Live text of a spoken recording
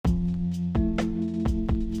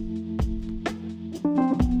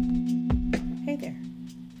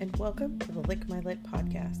Welcome to the Lick My Lit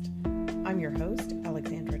podcast. I'm your host,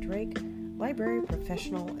 Alexandra Drake, library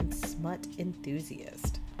professional and smut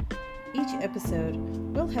enthusiast. Each episode,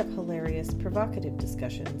 we'll have hilarious, provocative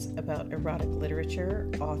discussions about erotic literature,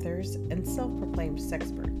 authors, and self-proclaimed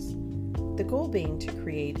sexperts. The goal being to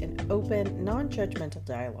create an open, non-judgmental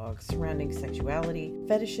dialogue surrounding sexuality,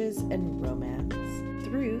 fetishes, and romance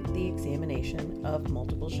through the examination of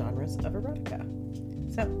multiple genres of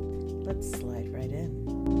erotica. So, let's slide right in.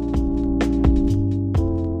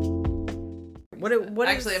 What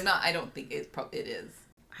Actually, is... I'm not. I don't think it is.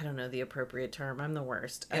 I don't know the appropriate term. I'm the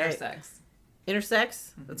worst. Intersex.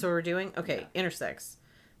 Intersex? Mm-hmm. That's what we're doing? Okay, yeah. Intersex.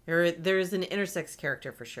 There's an intersex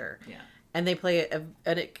character for sure. Yeah. And they play a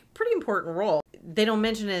pretty important role. They don't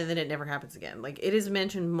mention it and then it never happens again. Like, it is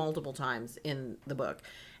mentioned multiple times in the book.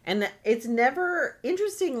 And it's never,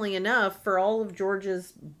 interestingly enough, for all of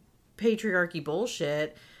George's patriarchy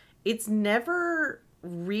bullshit, it's never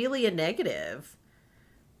really a negative,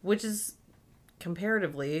 which is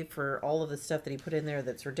comparatively for all of the stuff that he put in there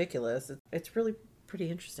that's ridiculous. It's really pretty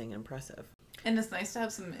interesting and impressive. And it's nice to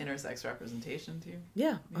have some intersex representation too.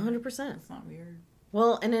 Yeah, 100%. It's not weird.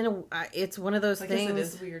 Well, and it's one of those things. I guess it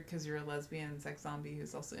is weird because you're a lesbian sex zombie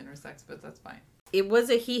who's also intersex, but that's fine. It was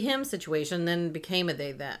a he-him situation, then became a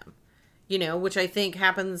they-them. You know, which I think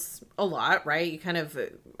happens a lot, right? You kind of,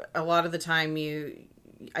 a lot of the time you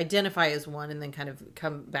identify as one and then kind of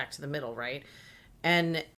come back to the middle, right?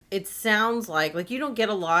 And it sounds like you don't get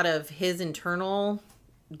a lot of his internal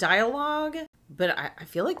dialogue, but I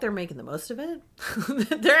feel like they're making the most of it.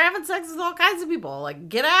 They're having sex with all kinds of people. Like,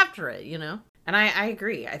 get after it, you know? And I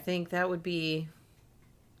agree. I think that'd be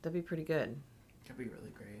pretty good. That'd be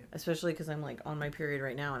really great. Especially because I'm, like, on my period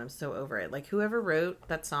right now and I'm so over it. Like, whoever wrote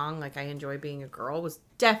that song, like, I Enjoy Being a Girl, was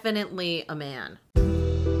definitely a man.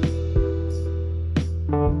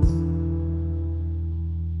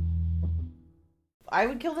 I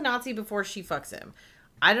would kill the Nazi before she fucks him.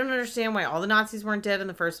 I don't understand why all the Nazis weren't dead in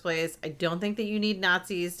the first place. I don't think that you need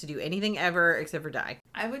Nazis to do anything ever except for die.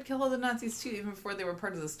 I would kill all the Nazis too, even before they were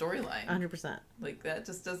part of the storyline. 100%. Like, that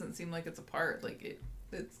just doesn't seem like it's a part. Like,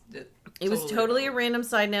 it was totally a random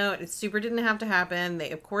side note. It super didn't have to happen.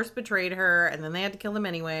 They, of course, betrayed her, and then they had to kill them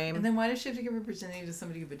anyway. And then why does she have to give her virginity to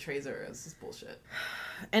somebody who betrays her? It's just bullshit.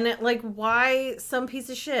 And why some piece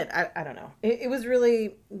of shit? I don't know. It was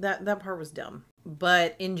really, that part was dumb.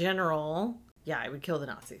 But in general, yeah, I would kill the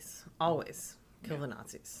Nazis. Always kill the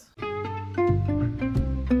Nazis.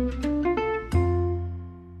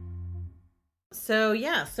 So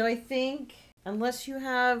I think, unless you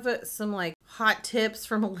have some, like, hot tips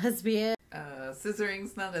from a lesbian.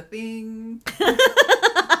 Scissoring's not a thing.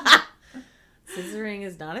 Scissoring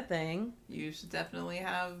is not a thing. You should definitely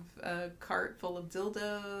have a cart full of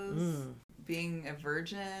dildos. Being a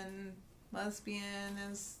virgin lesbian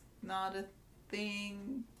is not a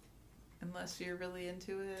thing unless you're really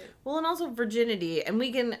into it. Well, and also virginity, and we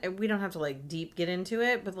don't have to, like, deep get into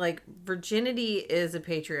it, but, like, virginity is a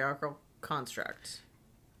patriarchal construct.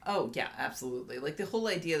 Oh, yeah, absolutely. Like, the whole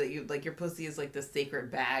idea that you, like, your pussy is, like, the sacred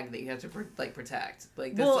bag that you have to, like, protect.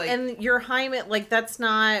 Like, that's, and your hymen, like, that's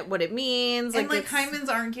not what it means. And, like, hymens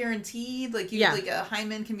aren't guaranteed. Like, like, a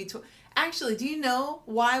hymen can be... Actually, do you know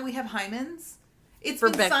why we have hymens? It's for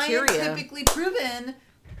been bacteria. Scientifically proven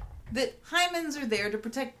that hymens are there to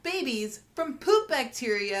protect babies from poop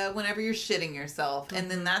bacteria whenever you're shitting yourself. Mm-hmm. And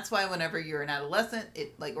then that's why whenever you're an adolescent,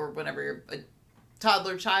 or whenever you're a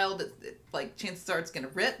toddler child, like, chances are it's going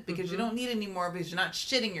to rip because you don't need it anymore because you're not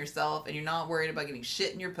shitting yourself and you're not worried about getting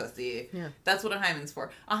shit in your pussy. Yeah. That's what a hymen's for.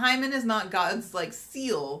 A hymen is not God's, like,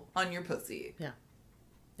 seal on your pussy. Yeah.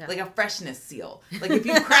 Yeah. Like a freshness seal. Like, if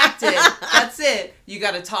you cracked it, that's it. You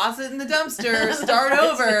got to toss it in the dumpster, start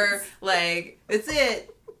over. Like, it's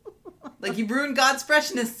it. Like, you ruined God's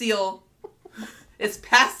freshness seal. It's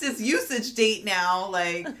past its usage date now.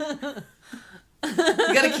 Like... You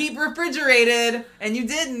gotta keep refrigerated, and you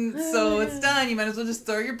didn't, so it's done. You might as well just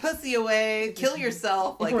throw your pussy away, kill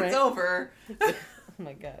yourself, like, right. It's over. Oh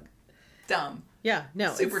my god. Dumb. Yeah,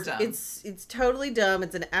 no. Super dumb. It's totally dumb.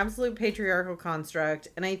 It's an absolute patriarchal construct,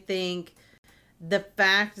 and I think the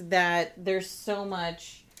fact that there's so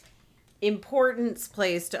much importance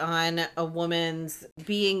placed on a woman's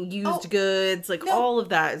being used goods, like, all of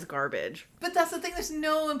that is garbage. But that's the thing, there's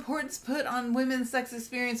no importance put on women's sex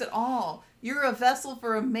experience at all. You're a vessel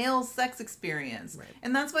for a male sex experience. Right.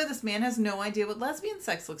 And that's why this man has no idea what lesbian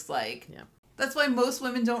sex looks like. Yeah. That's why most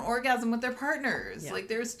women don't orgasm with their partners. Yeah. Like,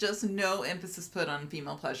 there's just no emphasis put on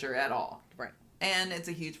female pleasure at all. And it's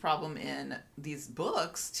a huge problem in these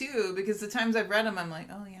books, too, because the times I've read them, I'm like,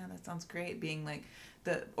 oh, yeah, that sounds great. Being like,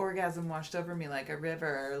 the orgasm washed over me like a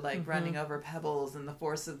river, like running over pebbles, and the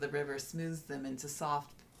force of the river smooths them into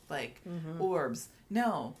soft, like, orbs.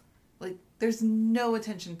 No. Like, there's no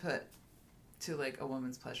attention put to, like, a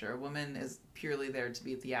woman's pleasure. A woman is purely there to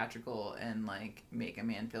be theatrical and, like, make a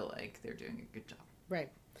man feel like they're doing a good job. Right.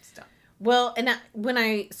 Stop. Well, and when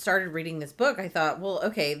I started reading this book, I thought, well,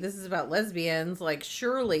 okay, this is about lesbians. Like,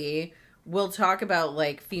 surely we'll talk about,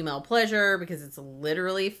 like, female pleasure because it's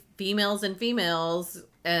literally females and females.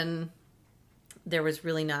 And there was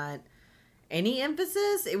really not any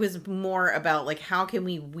emphasis. It was more about, like, how can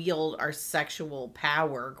we wield our sexual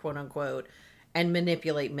power, quote unquote, and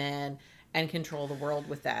manipulate men and control the world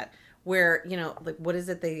with that. Where, you know, like, what is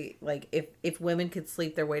it they, like, if women could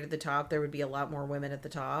sleep their way to the top, there would be a lot more women at the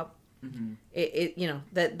top. Mm-hmm. It you know,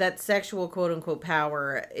 that sexual quote unquote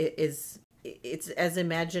power it's as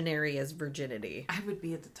imaginary as virginity. I would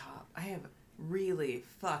be at the top. I have really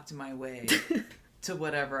fucked my way to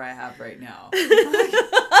whatever I have right now. But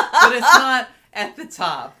it's not at the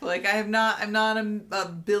top. Like, I'm not a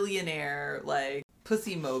billionaire, like,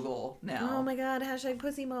 pussy mogul now. Oh my god, hashtag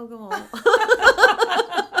pussy mogul.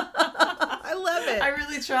 I love it. I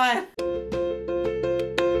really tried.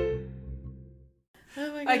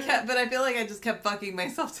 Oh my god. But I feel like I just kept fucking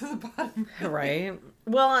myself to the bottom. Right.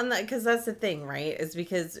 Well, and because that's the thing, right? Is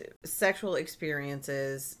because sexual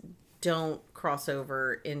experiences don't cross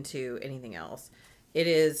over into anything else. It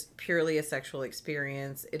is purely a sexual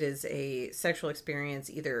experience. It is a sexual experience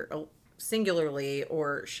either singularly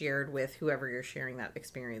or shared with whoever you're sharing that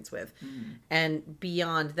experience with. And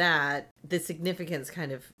beyond that, the significance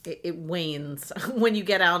kind of, it wanes when you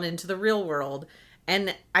get out into the real world.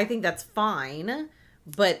 And I think that's fine,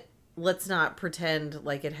 but let's not pretend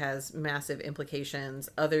like it has massive implications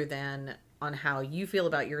other than on how you feel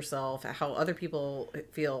about yourself, how other people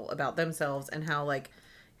feel about themselves, and how, like,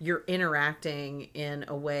 you're interacting in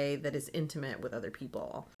a way that is intimate with other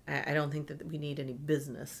people. I don't think that we need any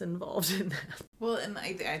business involved in that. Well, and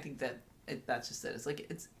I think that that's just it. It's like,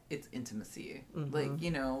 it's intimacy. Like, you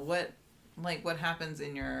know, what happens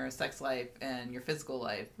in your sex life and your physical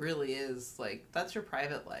life really is, like, that's your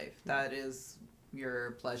private life. That is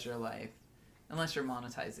your pleasure life. Unless you're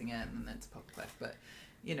monetizing it, and then it's public life. But,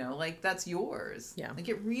 you know, like, that's yours. Yeah. Like,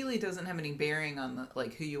 it really doesn't have any bearing on, the,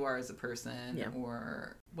 like, who you are as a person,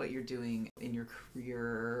 or what you're doing in your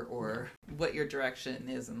career, or what your direction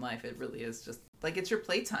is in life. It really is just, like, it's your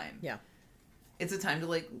playtime. Yeah. It's a time to,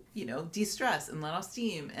 like, you know, de-stress and let off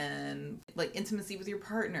steam, and, like, intimacy with your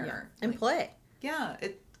partner. Yeah. And like, play. Yeah.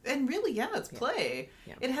 It's play.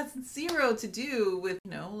 Yeah. It has zero to do with,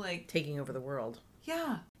 you know, like, taking over the world.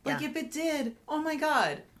 Yeah. Like, if it did, oh my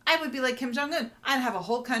god, I would be like Kim Jong-un. I'd have a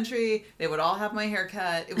whole country. They would all have my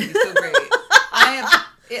haircut. It would be so great.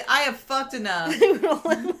 I have fucked enough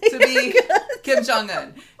to be Kim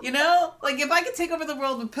Jong-un. You know? Like, if I could take over the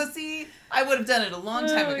world with pussy, I would have done it a long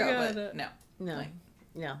time ago. But no. No. Like,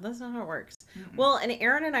 yeah, that's not how it works. Well, and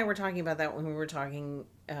Aaron and I were talking about that when we were talking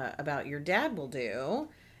about Your Dad Will Do.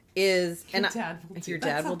 Your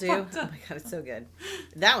Dad Will Do. Oh my god, it's so good.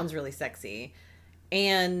 That one's really sexy.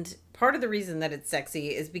 And part of the reason that it's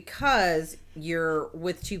sexy is because you're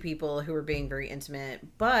with two people who are being very intimate,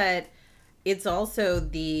 but it's also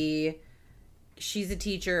she's a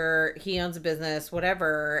teacher, he owns a business,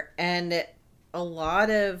 whatever. And a lot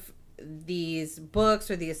of these books,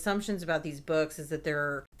 or the assumptions about these books, is that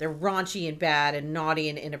they're raunchy and bad and naughty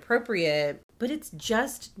and inappropriate, but it's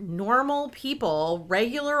just normal people,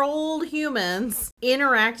 regular old humans,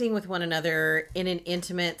 interacting with one another in an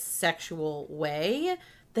intimate sexual way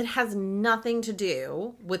that has nothing to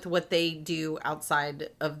do with what they do outside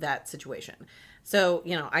of that situation. So,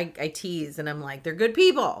 you know, I tease and I'm like, they're good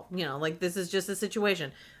people, you know, like, this is just a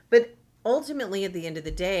situation. But ultimately, at the end of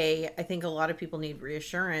the day, I think a lot of people need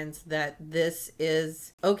reassurance that this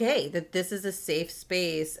is okay, that this is a safe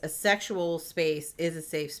space. A sexual space is a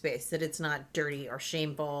safe space, that it's not dirty or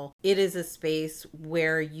shameful. It is a space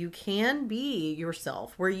where you can be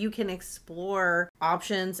yourself, where you can explore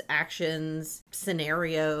options, actions,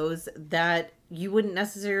 scenarios that you wouldn't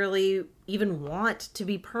necessarily even want to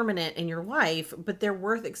be permanent in your life, but they're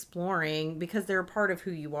worth exploring because they're a part of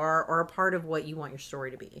who you are, or a part of what you want your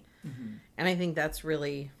story to be. And I think that's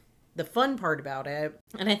really the fun part about it.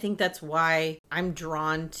 And I think that's why I'm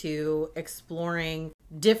drawn to exploring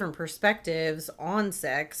different perspectives on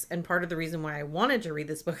sex. And part of the reason why I wanted to read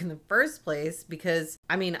this book in the first place, because,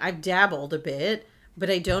 I mean, I've dabbled a bit, but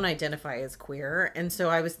I don't identify as queer. And so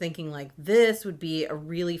I was thinking, like, this would be a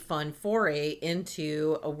really fun foray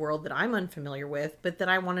into a world that I'm unfamiliar with, but that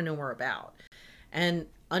I want to know more about. And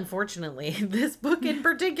Unfortunately, this book in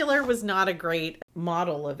particular was not a great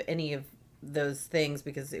model of any of those things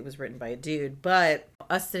because it was written by a dude. But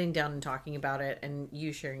us sitting down and talking about it and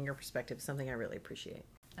you sharing your perspective is something I really appreciate.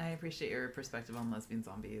 I appreciate your perspective on lesbian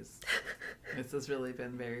zombies. This has really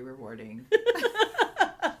been very rewarding.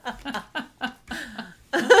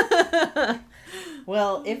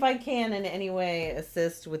 Well, if I can in any way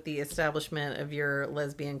assist with the establishment of your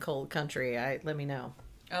lesbian cold country, let me know.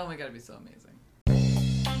 Oh my god, it'd be so amazing.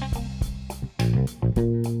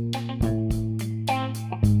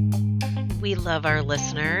 We love our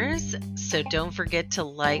listeners, so don't forget to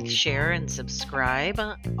like, share, and subscribe.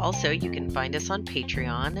 Also, you can find us on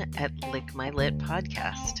Patreon at Lick My Lit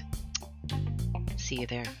Podcast. See you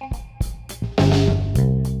there.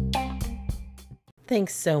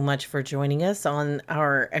 Thanks so much for joining us on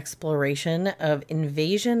our exploration of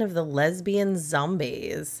Invasion of the Lesbian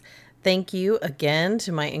Zombies. Thank you again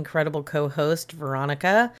to my incredible co-host,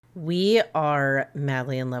 Veronica. We are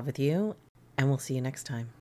madly in love with you, and we'll see you next time.